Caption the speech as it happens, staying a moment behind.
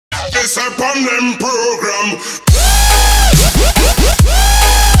this upon them program.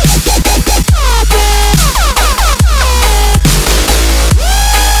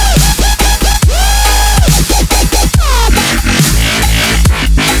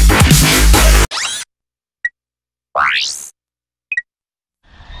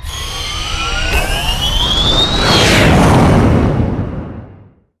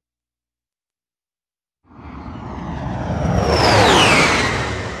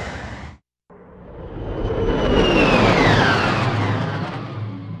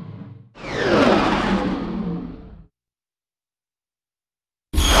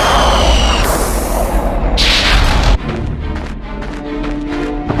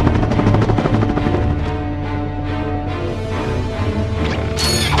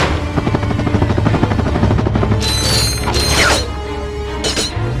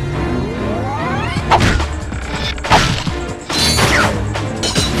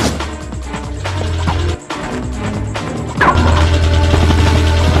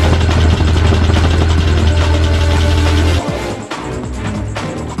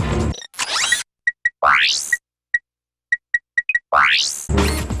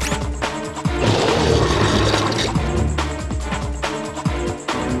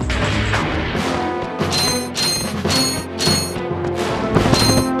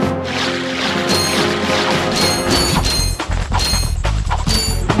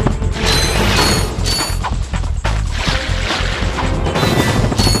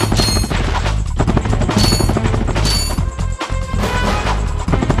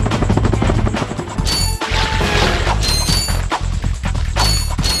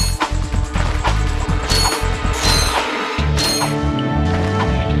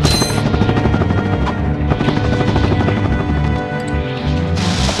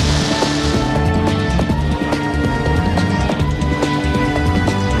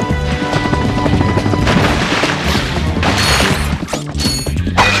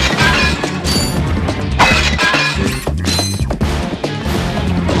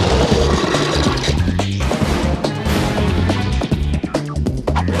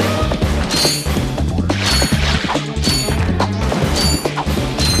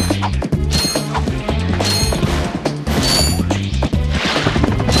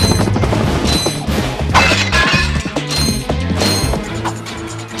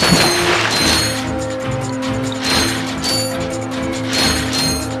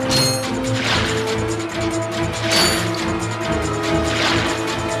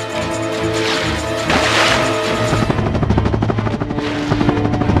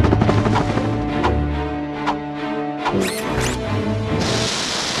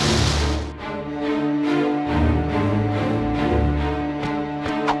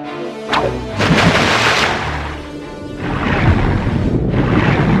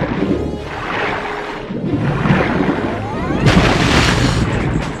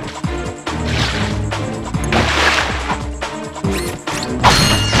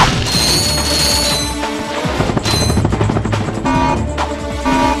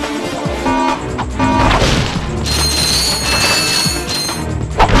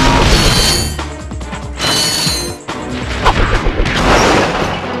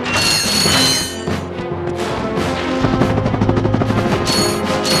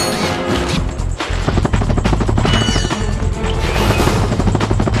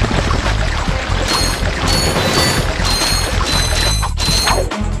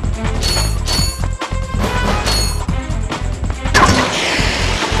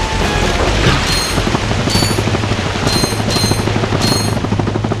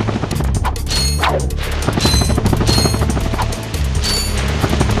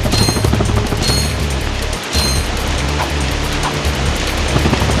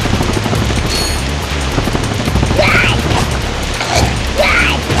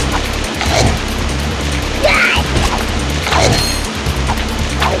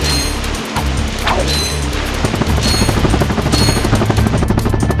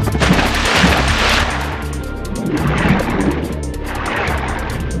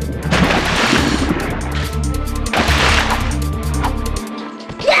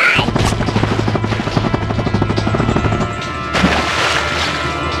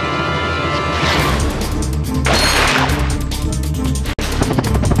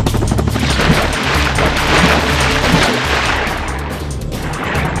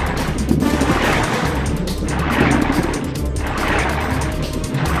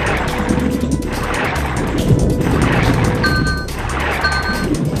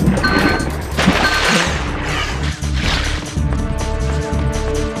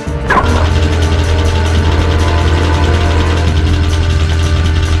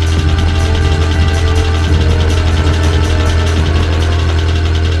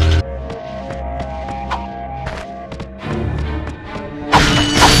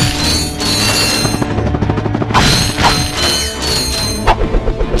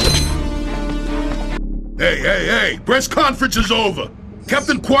 Hey, press conference is over.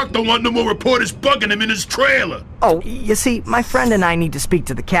 Captain Quark don't want no more reporters bugging him in his trailer. Oh, you see, my friend and I need to speak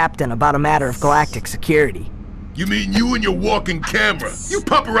to the captain about a matter of galactic security. You mean you and your walking camera? You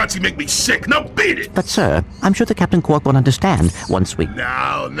paparazzi make me sick. Now beat it! But sir, I'm sure the Captain Quark will understand once we...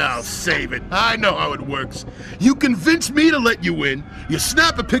 Now, save it. I know how it works. You convince me to let you in, you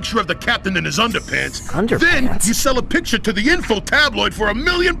snap a picture of the captain in his underpants, then you sell a picture to the info tabloid for $1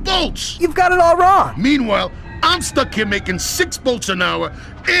 million volts! You've got it all wrong! Meanwhile, I'm stuck here making 6 volts an hour,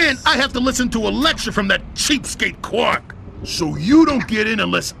 and I have to listen to a lecture from that cheapskate Quark. So you don't get in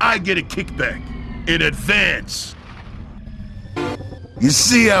unless I get a kickback. In advance. You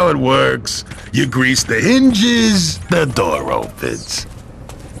see how it works? You grease the hinges, the door opens.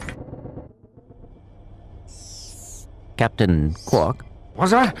 Captain Quark?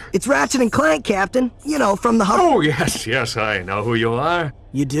 What's that? It's Ratchet and Clank, Captain. You know, from the Oh, yes, I know who you are.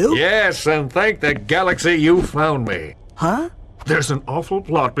 You do? Yes, and thank the galaxy you found me. Huh? There's an awful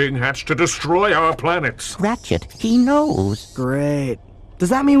plot being hatched to destroy our planets. Ratchet, he knows. Great. Does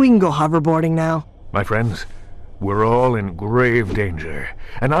that mean we can go hoverboarding now? My friends, we're all in grave danger,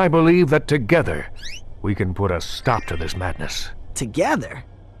 and I believe that together we can put a stop to this madness. Together?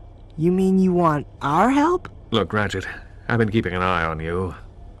 You mean you want our help? Look, Ratchet, I've been keeping an eye on you.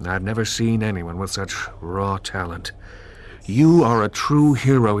 I've never seen anyone with such raw talent. You are a true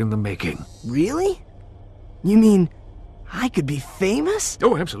hero in the making. Really? You mean I could be famous?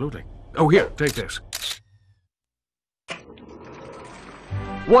 Oh, absolutely. Oh, here, take this.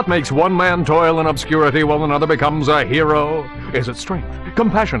 What makes one man toil in obscurity while another becomes a hero? Is it strength,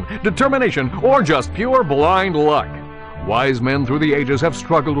 compassion, determination, or just pure blind luck? Wise men through the ages have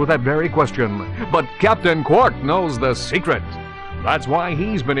struggled with that very question, but Captain Quark knows the secret. That's why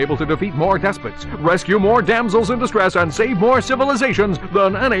he's been able to defeat more despots, rescue more damsels in distress, and save more civilizations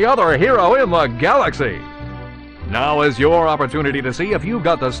than any other hero in the galaxy. Now is your opportunity to see if you've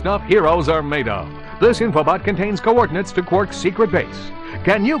got the stuff heroes are made of. This infobot contains coordinates to Quark's secret base.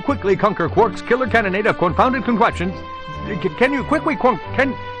 Can you quickly conquer Quark's killer cannonade of confounded contraptions? Can you quickly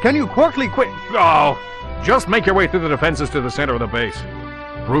just make your way through the defenses to the center of the base.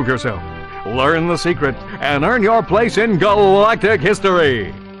 Prove yourself, learn the secret, and earn your place in galactic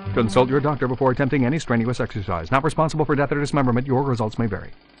history. Consult your doctor before attempting any strenuous exercise. Not responsible for death or dismemberment. Your results may vary.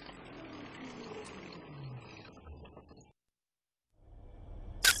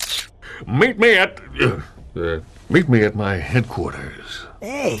 Meet me at my headquarters.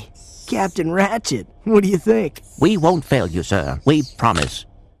 Hey, Captain Ratchet, what do you think? We won't fail you, sir. We promise.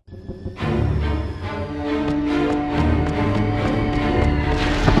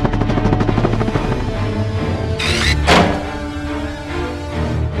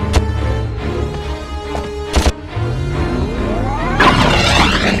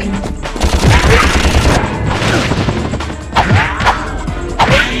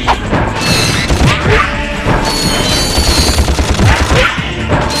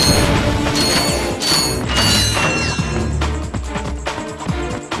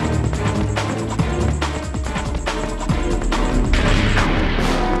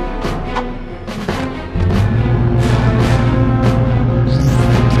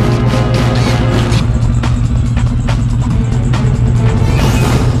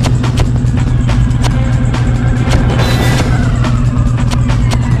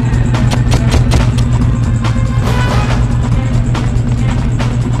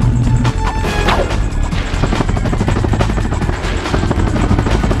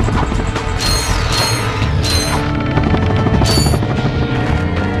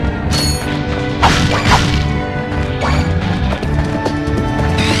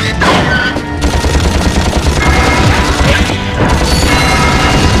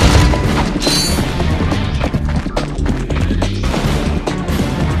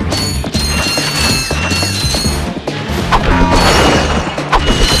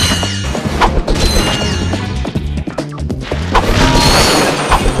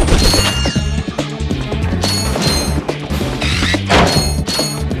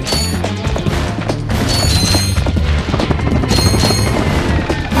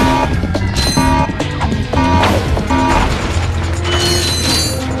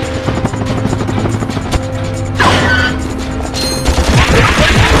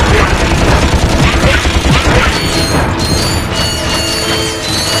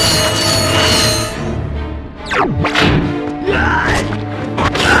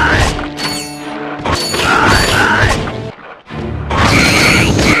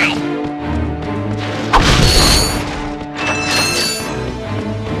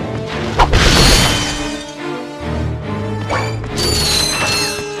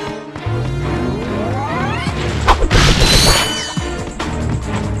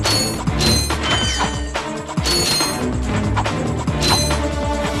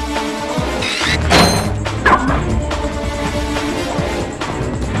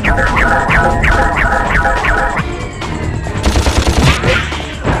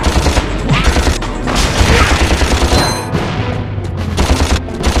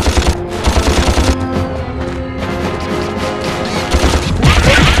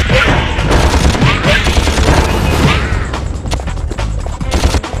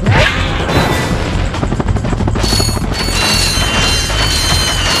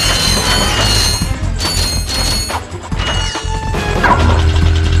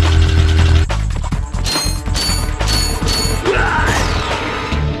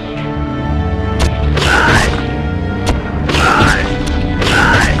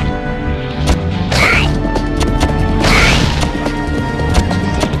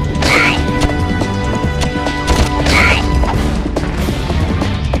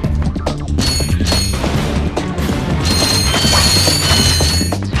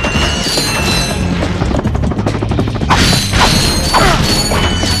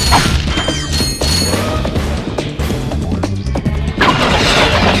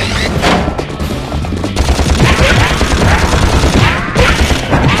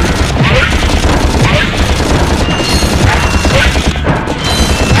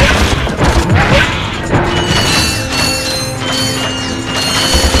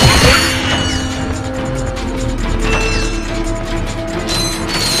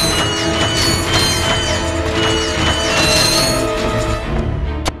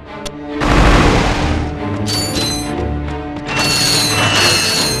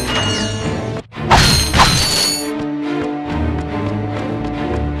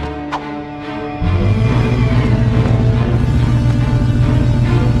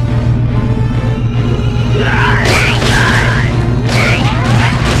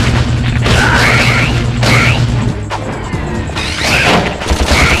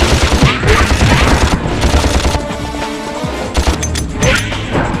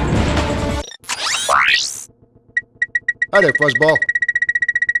 Hi there, Fuzzball.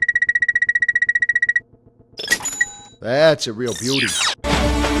 That's a real beauty.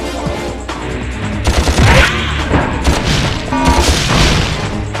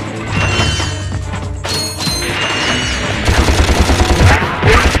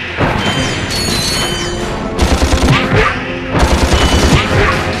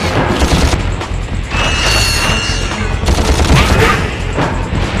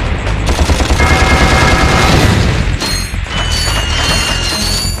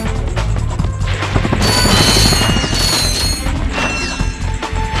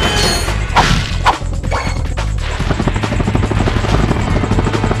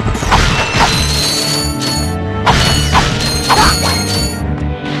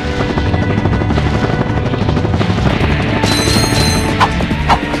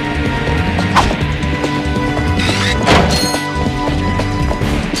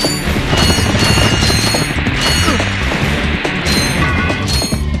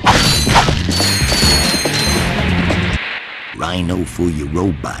 Rhino for your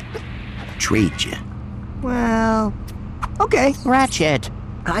robot. Trade you. Well, okay. Ratchet!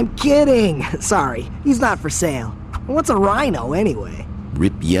 I'm kidding. Sorry, he's not for sale. What's a rhino anyway?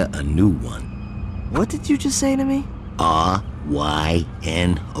 Rip ya a new one. What did you just say to me? R-Y-N-O.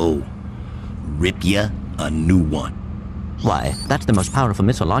 Rip ya a new one. Why, that's the most powerful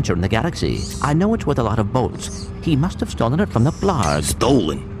missile launcher in the galaxy. I know it's worth a lot of bolts. He must have stolen it from the blarg.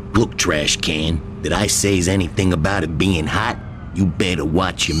 Stolen? Look, trash can. Did I say anything about it being hot? You better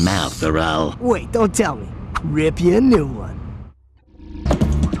watch your mouth or I'll... Wait, don't tell me. Rip you a new one.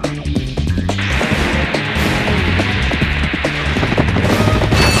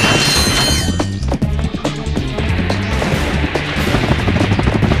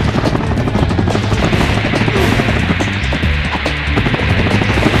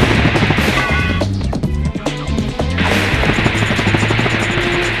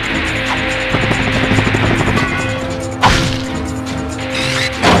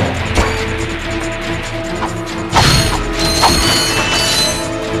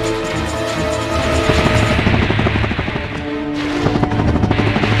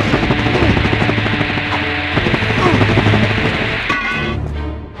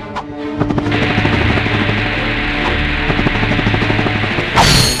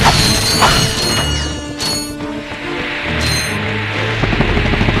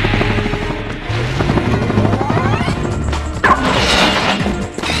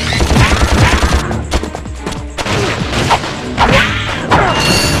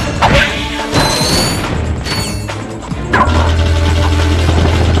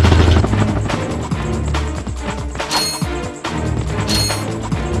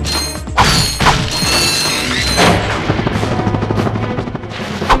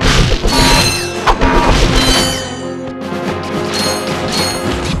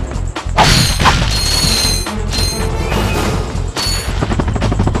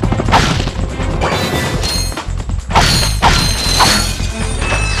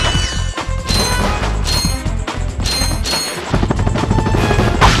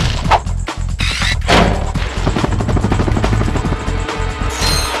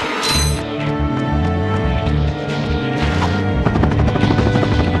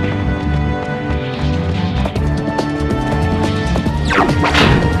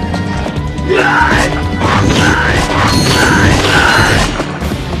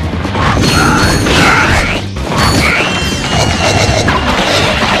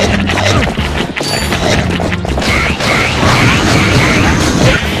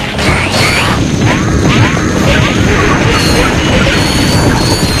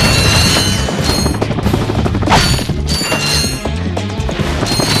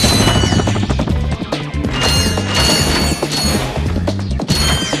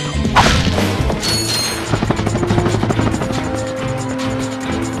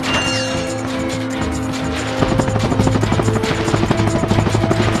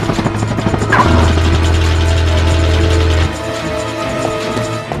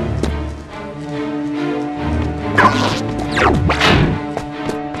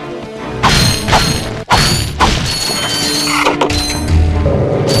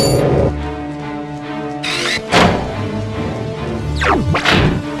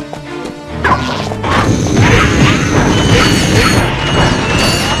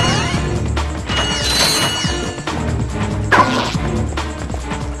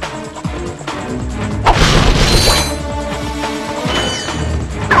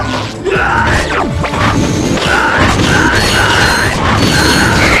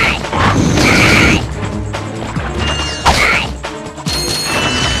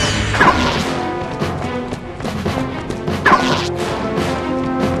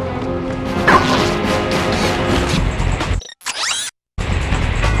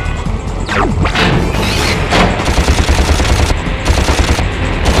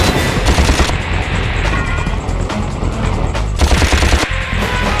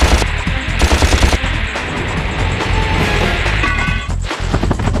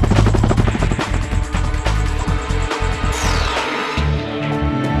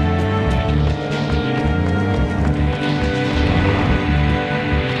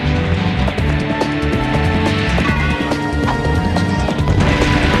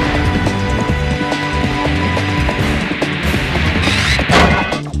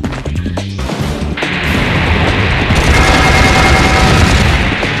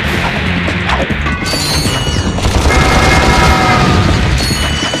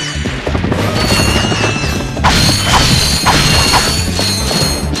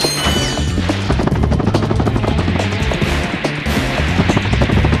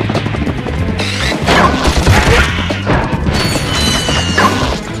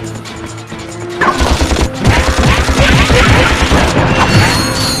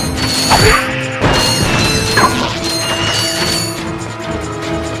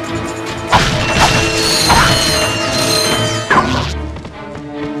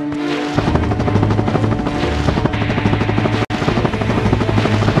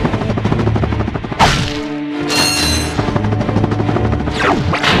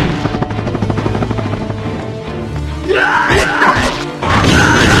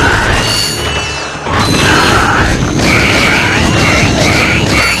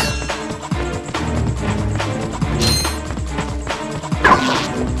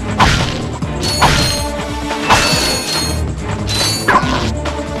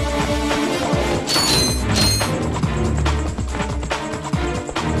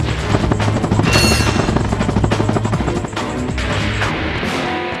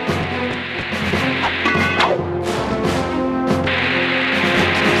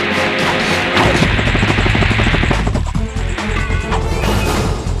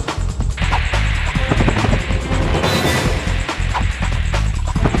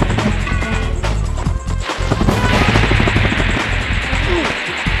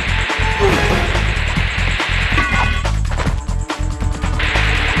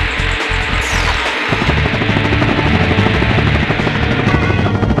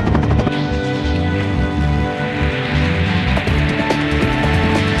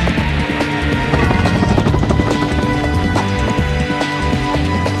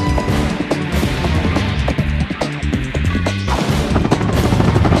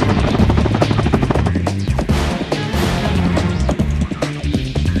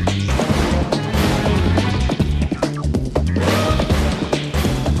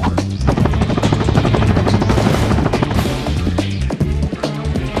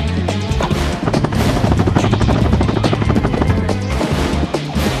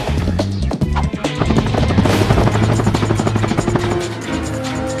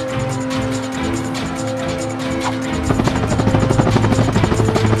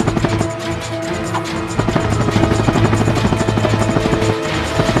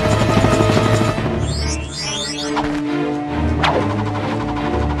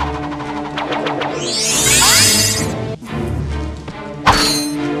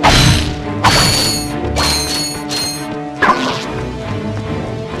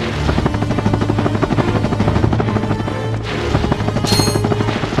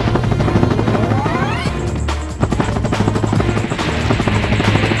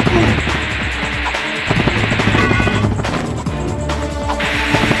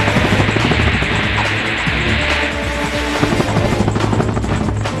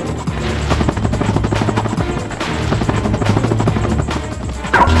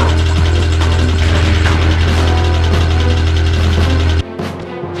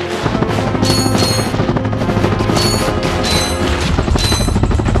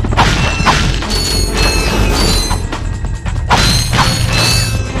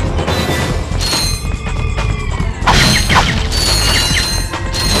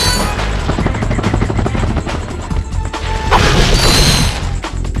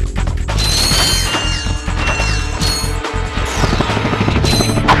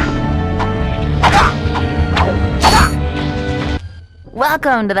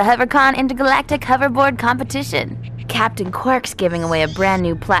 Welcome to the HoverCon Intergalactic Hoverboard Competition. Captain Quark's giving away a brand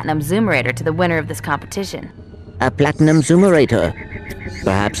new Platinum Zoomerator to the winner of this competition. A platinum zoomerator.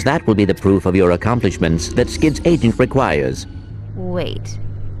 Perhaps that will be the proof of your accomplishments that Skid's agent requires. Wait,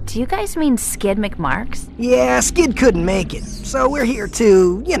 do you guys mean Skid McMarks? Yeah, Skid couldn't make it, so we're here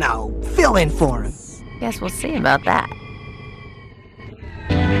to, fill in for him. Guess we'll see about that.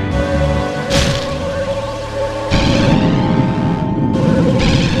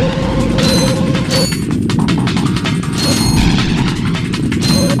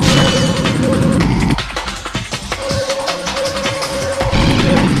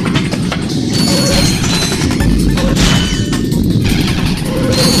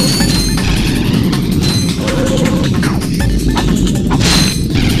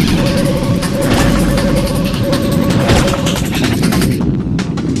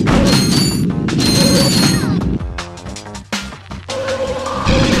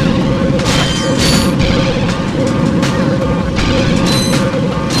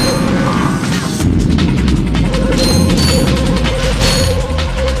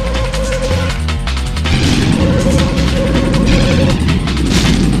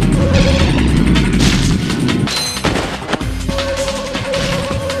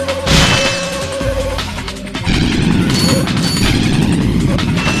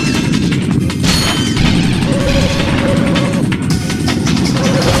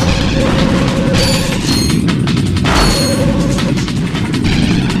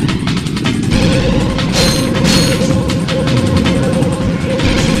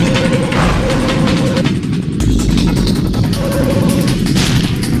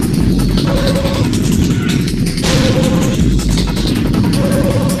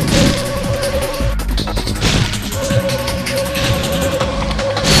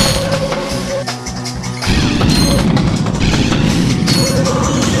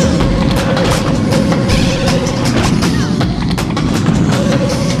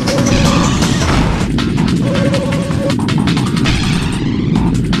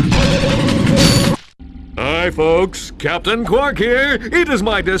 Hi folks, Captain Quark here. It is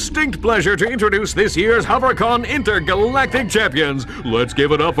my distinct pleasure to introduce this year's HoverCon Intergalactic Champions. Let's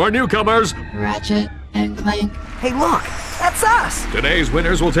give it up for newcomers, Ratchet and Clank. Hey, look, that's us! Today's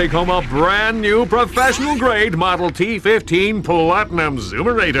winners will take home a brand new professional-grade Model T15 Platinum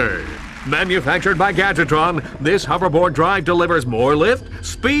Zoomerator. Manufactured by Gadgetron, this hoverboard drive delivers more lift,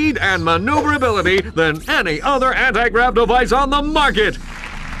 speed, and maneuverability than any other anti-grav device on the market.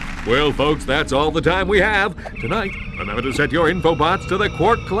 Well, folks, that's all the time we have. Tonight, remember to set your infobots to the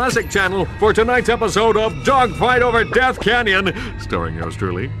Quark Classic channel for tonight's episode of Dogfight Over Death Canyon, starring yours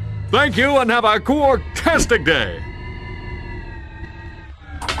truly. Thank you and have a Quark-tastic day.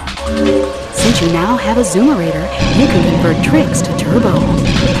 Since you now have a Zoomerator, you can convert tricks to turbo.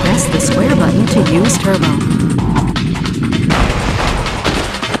 Press the square button to use turbo.